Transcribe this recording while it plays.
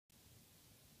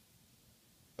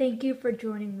Thank you for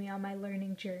joining me on my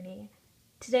learning journey.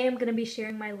 Today I'm going to be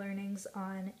sharing my learnings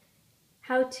on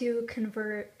how to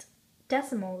convert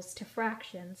decimals to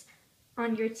fractions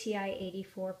on your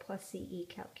TI-84 plus CE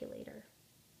calculator.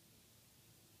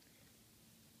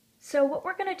 So what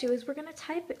we're going to do is we're going to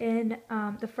type in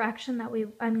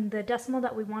the decimal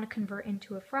that we want to convert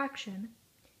into a fraction.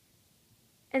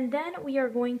 And then we are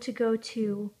going to go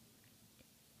to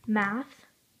Math.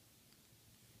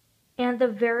 And the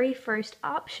very first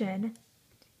option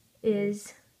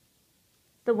is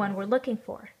the one we're looking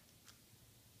for.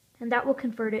 And that will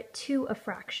convert it to a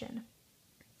fraction.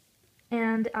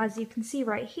 And as you can see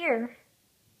right here,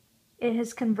 it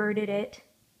has converted it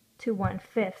to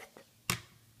 1/5.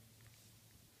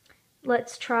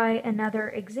 Let's try another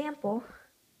example.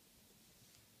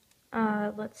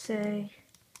 Let's say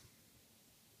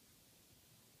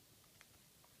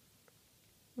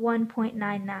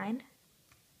 1.99.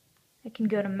 I can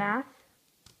go to Math,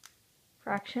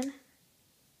 fraction,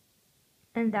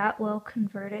 and that will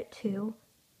convert it to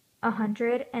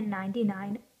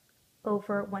 199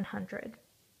 over 100.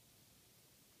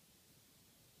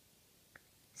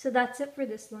 So that's it for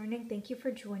this learning. Thank you for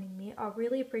joining me. I'll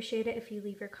really appreciate it if you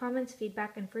leave your comments,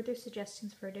 feedback, and further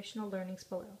suggestions for additional learnings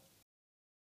below.